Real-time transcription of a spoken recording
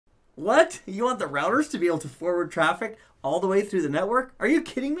What? You want the routers to be able to forward traffic all the way through the network? Are you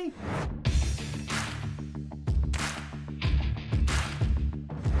kidding me?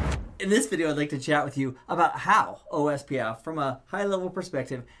 In this video, I'd like to chat with you about how OSPF, from a high-level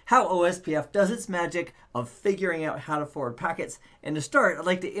perspective, how OSPF does its magic of figuring out how to forward packets. And to start, I'd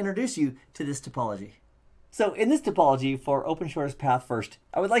like to introduce you to this topology. So in this topology, for open shortest path first,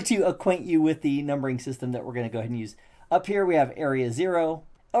 I would like to acquaint you with the numbering system that we're going to go ahead and use. Up here, we have area 0.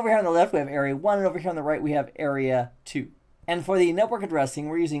 Over here on the left, we have area 1. And over here on the right, we have area 2. And for the network addressing,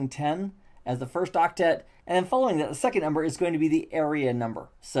 we're using 10 as the first octet. And then following that, the second number is going to be the area number.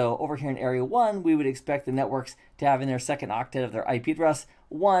 So over here in area 1, we would expect the networks to have in their second octet of their IP address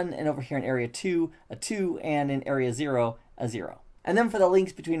 1, and over here in area 2, a 2, and in area 0, a 0. And then for the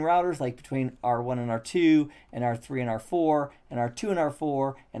links between routers, like between R1 and R2, and R3 and R4, and R2 and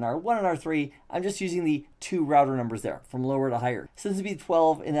R4, and R1 and R3, I'm just using the two router numbers there, from lower to higher. So this would be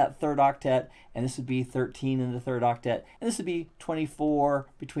 12 in that third octet, and this would be 13 in the third octet, and this would be 24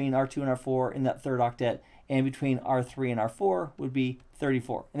 between R2 and R4 in that third octet, and between R3 and R4 would be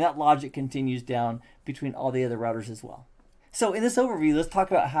 34. And that logic continues down between all the other routers as well. So in this overview, let's talk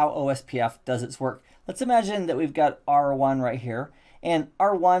about how OSPF does its work. Let's imagine that we've got R1 right here, and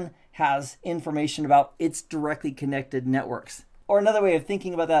R1 has information about its directly connected networks. Or another way of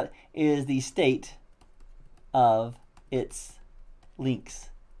thinking about that is the state of its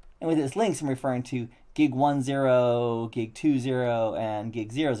links. And with its links, I'm referring to gig 10, gig 20, and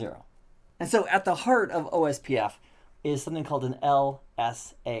gig 00. And so at the heart of OSPF is something called an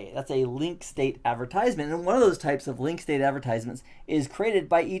LSA. That's a link state advertisement. And one of those types of link state advertisements is created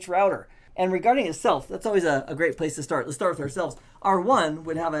by each router. And regarding itself, that's always a great place to start. Let's start with ourselves. R1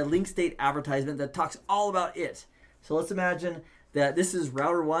 would have a link state advertisement that talks all about it. So let's imagine that this is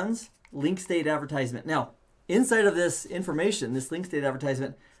router 1's link state advertisement. Now, inside of this information, this link state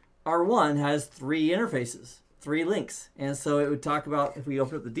advertisement, R1 has 3 interfaces, 3 links. And so it would talk about, if we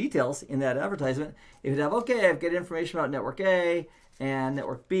open up the details in that advertisement, it would have, okay, I've got information about network A, and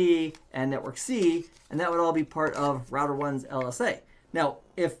network B, and network C, and that would all be part of router 1's LSA. Now,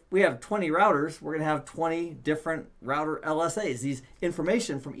 if we have 20 routers, we're going to have 20 different router LSAs, these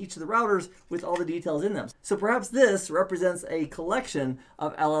information from each of the routers with all the details in them. So perhaps this represents a collection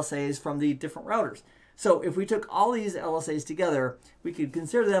of LSAs from the different routers. So if we took all these LSAs together, we could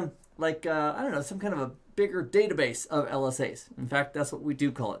consider them like, I don't know, some kind of a bigger database of LSAs. In fact, that's what we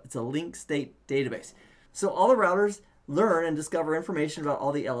do call it. It's a link state database. So all the routers learn and discover information about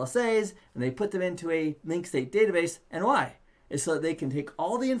all the LSAs, and they put them into a link state database. And why? Is so that they can take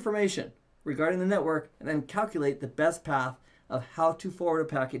all the information regarding the network and then calculate the best path of how to forward a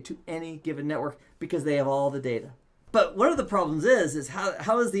packet to any given network because they have all the data. But one of the problems is how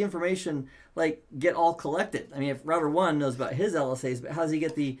does the information get all collected? I mean, if router 1 knows about his LSAs, but how does he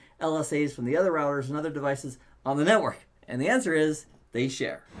get the LSAs from the other routers and other devices on the network? And the answer is they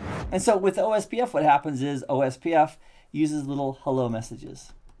share. And so with OSPF, what happens is OSPF uses little hello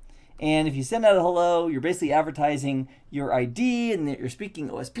messages. And if you send out a hello, you're basically advertising your ID and that you're speaking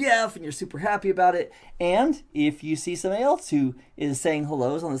OSPF and you're super happy about it. And if you see somebody else who is saying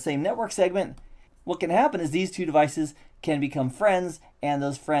hellos on the same network segment, what can happen is these two devices can become friends, and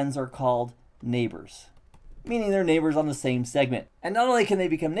those friends are called neighbors, meaning they're neighbors on the same segment. And not only can they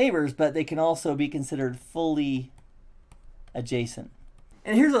become neighbors, but they can also be considered fully adjacent.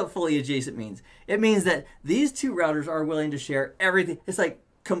 And here's what fully adjacent means. It means that these two routers are willing to share everything. It's like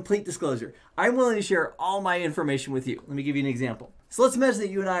complete disclosure. I'm willing to share all my information with you. Let me give you an example. So let's imagine that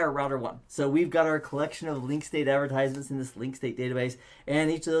you and I are router 1. So we've got our collection of link state advertisements in this link state database,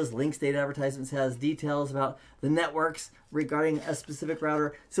 and each of those link state advertisements has details about the networks regarding a specific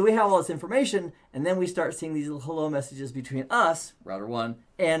router. So we have all this information, and then we start seeing these little hello messages between us, router 1,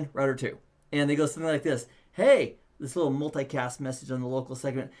 and router 2. And they go something like this. Hey, this little multicast message on the local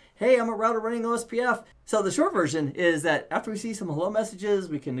segment. Hey, I'm a router running OSPF. So the short version is that after we see some hello messages,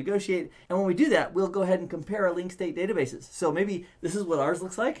 we can negotiate. And when we do that, we'll go ahead and compare our link state databases. So maybe this is what ours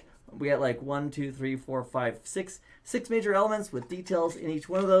looks like. We got like 1, 2, 3, 4, 5, 6 major elements with details in each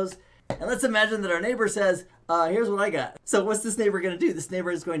one of those. And let's imagine that our neighbor says, here's what I got. So what's this neighbor going to do? This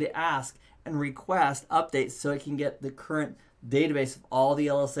neighbor is going to ask and request updates so it can get the current database of all the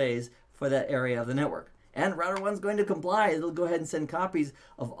LSAs for that area of the network. And router 1's going to comply. It'll go ahead and send copies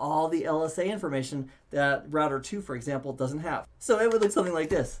of all the LSA information that router 2, for example, doesn't have. So it would look something like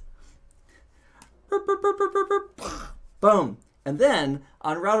this. Boom. And then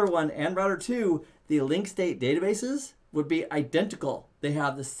on router 1 and router 2, the link state databases would be identical. They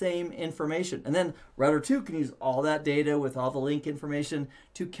have the same information. And then router 2 can use all that data with all the link information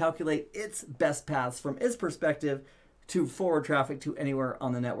to calculate its best paths from its perspective to forward traffic to anywhere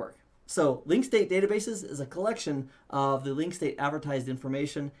on the network. So link state databases is a collection of the link state advertised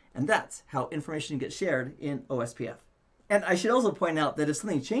information, and that's how information gets shared in OSPF. And I should also point out that if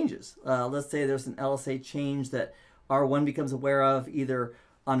something changes, let's say there's an LSA change that R1 becomes aware of either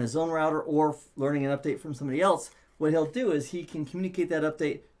on his own router or learning an update from somebody else, what he'll do is he can communicate that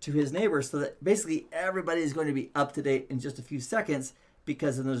update to his neighbors so that basically everybody is going to be up to date in just a few seconds,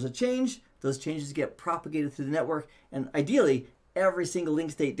 because when there's a change, those changes get propagated through the network, and ideally every single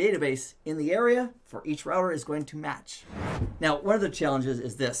link state database in the area for each router is going to match. Now, one of the challenges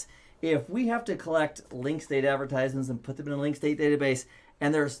is this. If we have to collect link state advertisements and put them in a link state database,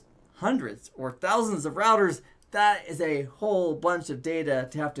 and there's hundreds or thousands of routers, that is a whole bunch of data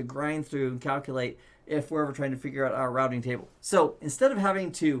to have to grind through and calculate if we're ever trying to figure out our routing table. So instead of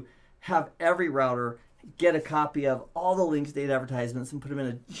having to have every router get a copy of all the link state advertisements and put them in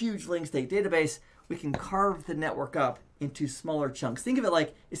a huge link state database, we can carve the network up into smaller chunks. Think of it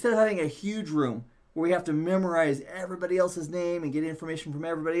like, instead of having a huge room where we have to memorize everybody else's name and get information from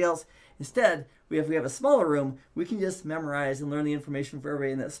everybody else, instead, if we have a smaller room, we can just memorize and learn the information for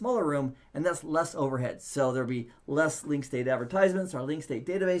everybody in that smaller room, and that's less overhead. So there'll be less link state advertisements, our link state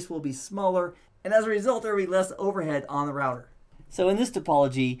database will be smaller, and as a result, there will be less overhead on the router. So in this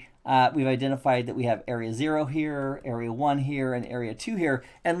topology, we've identified that we have area 0 here, area 1 here, and area 2 here.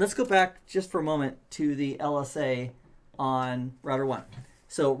 And let's go back just for a moment to the LSA on router 1.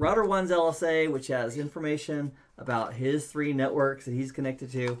 So router 1's LSA, which has information about his 3 networks that he's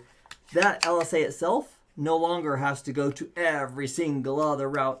connected to, that LSA itself no longer has to go to every single other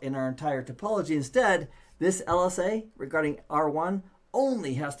route in our entire topology. Instead, this LSA regarding R1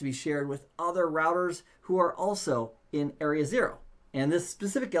 only has to be shared with other routers who are also in area 0. And this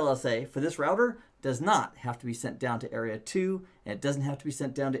specific LSA for this router does not have to be sent down to area 2, and it doesn't have to be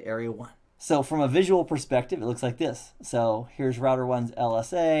sent down to area 1. So from a visual perspective, it looks like this. So here's router 1's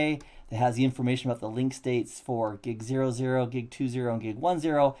LSA that has the information about the link states for gig 00, gig 20, and gig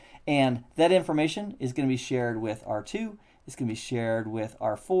 10. And that information is going to be shared with R2. It's going to be shared with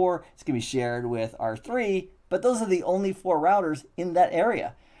R4. It's going to be shared with R3. But those are the only 4 routers in that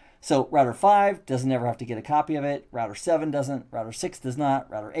area. So router 5 doesn't ever have to get a copy of it. Router 7 doesn't. Router 6 does not.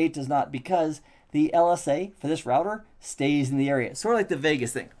 Router 8 does not, because the LSA for this router stays in the area. Sort of like the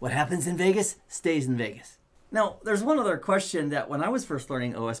Vegas thing. What happens in Vegas stays in Vegas. Now, there's one other question that when I was first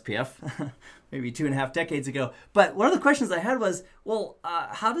learning OSPF, maybe 2.5 decades ago, but one of the questions I had was, well,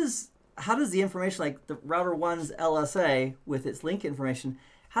 how does the information, like the router 1's LSA with its link information,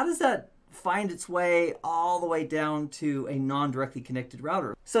 how does that find its way all the way down to a non-directly connected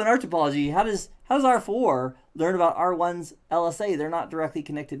router? So in our topology, how does R4 learn about R1's LSA? They're not directly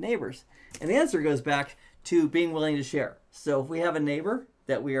connected neighbors. And the answer goes back to being willing to share. So if we have a neighbor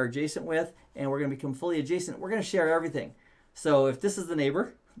that we are adjacent with and we're going to become fully adjacent, we're going to share everything. So if this is the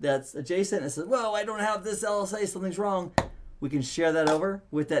neighbor that's adjacent and says, whoa, I don't have this LSA, something's wrong, we can share that over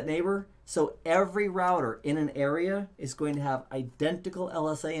with that neighbor. So every router in an area is going to have identical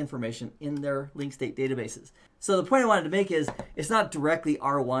LSA information in their link state databases. So the point I wanted to make is, it's not directly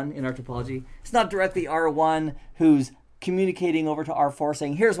R1 in our topology. It's not directly R1 who's communicating over to R4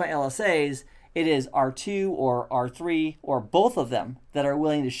 saying, here's my LSAs. It is R2 or R3 or both of them that are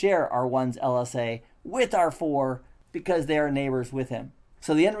willing to share R1's LSA with R4 because they are neighbors with him.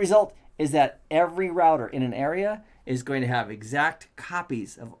 So the end result is that every router in an area is going to have exact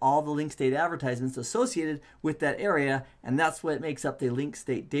copies of all the link state advertisements associated with that area, and that's what makes up the link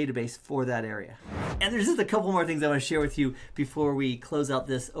state database for that area. And there's just a couple more things I want to share with you before we close out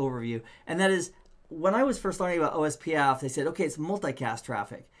this overview, and that is, when I was first learning about OSPF, they said, okay, it's multicast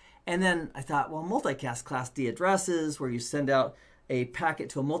traffic. And then I thought, well, multicast class D addresses, where you send out a packet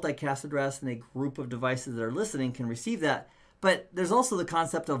to a multicast address and a group of devices that are listening can receive that. But there's also the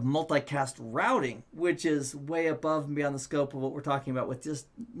concept of multicast routing, which is way above and beyond the scope of what we're talking about with just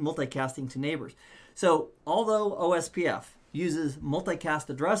multicasting to neighbors. So although OSPF uses multicast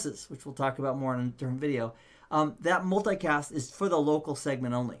addresses, which we'll talk about more in a different video, that multicast is for the local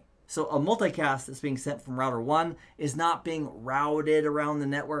segment only. So a multicast that's being sent from router 1 is not being routed around the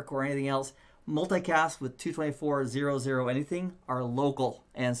network or anything else. Multicasts with 224.0.0 anything are local,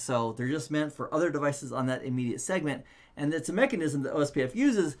 and so they're just meant for other devices on that immediate segment. And it's a mechanism that OSPF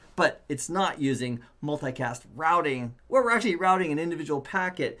uses, but it's not using multicast routing, where we're actually routing an individual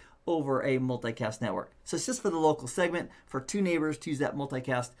packet over a multicast network. So it's just for the local segment, for 2 neighbors to use that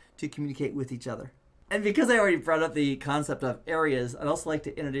multicast to communicate with each other. And because I already brought up the concept of areas, I'd also like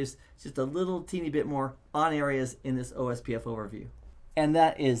to introduce just a little teeny bit more on areas in this OSPF overview. And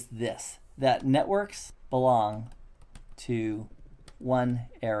that is this, that networks belong to one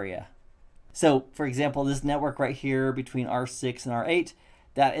area. So for example, this network right here between R6 and R8,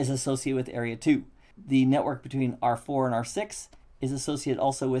 that is associated with area 2. The network between R4 and R6 is associated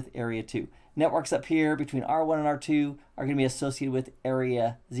also with area 2. Networks up here between R1 and R2 are going to be associated with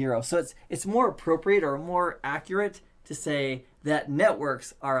area 0. So it's more appropriate or more accurate to say that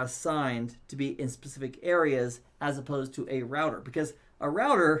networks are assigned to be in specific areas as opposed to a router, because a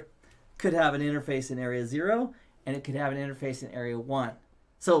router could have an interface in area 0 and it could have an interface in area 1.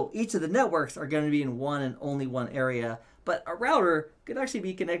 So each of the networks are going to be in one and only one area, but a router could actually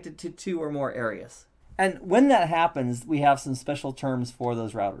be connected to 2 or more areas. And when that happens, we have some special terms for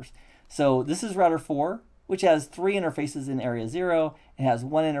those routers. So this is router 4, which has 3 interfaces in area 0. It has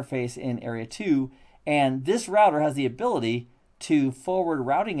 1 interface in area 2. And this router has the ability to forward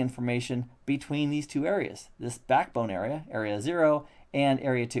routing information between these 2 areas, this backbone area, area 0, and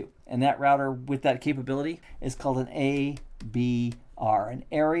area 2. And that router with that capability is called an ABR, an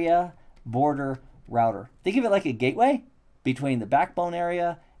area border router. Think of it like a gateway between the backbone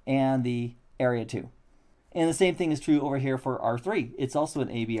area and the area 2. And the same thing is true over here for R3. It's also an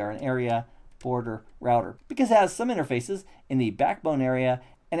ABR, an area border router, because it has some interfaces in the backbone area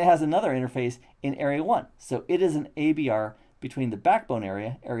and it has another interface in area 1. So it is an ABR between the backbone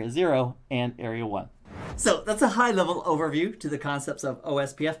area, area 0, and area 1. So that's a high-level overview to the concepts of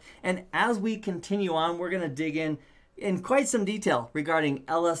OSPF. And as we continue on, we're going to dig in quite some detail regarding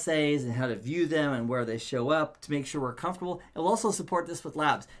LSAs and how to view them and where they show up to make sure we're comfortable. And we'll also support this with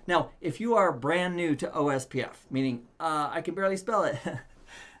labs. Now, if you are brand new to OSPF, meaning I can barely spell it,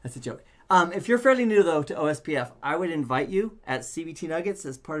 that's a joke. If you're fairly new, though, to OSPF, I would invite you at CBT Nuggets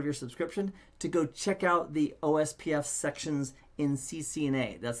as part of your subscription to go check out the OSPF sections in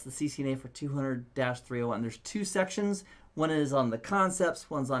Ccna. That's the Ccna for 200-301. There's 2 sections. One is on the concepts,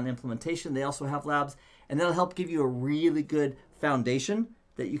 one's on implementation. They also have labs, and that'll help give you a really good foundation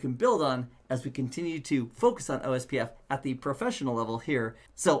that you can build on as we continue to focus on OSPF at the professional level here.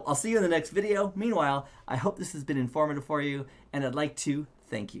 So I'll see you in the next video. Meanwhile, I hope this has been informative for you, and I'd like to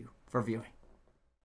thank you for viewing.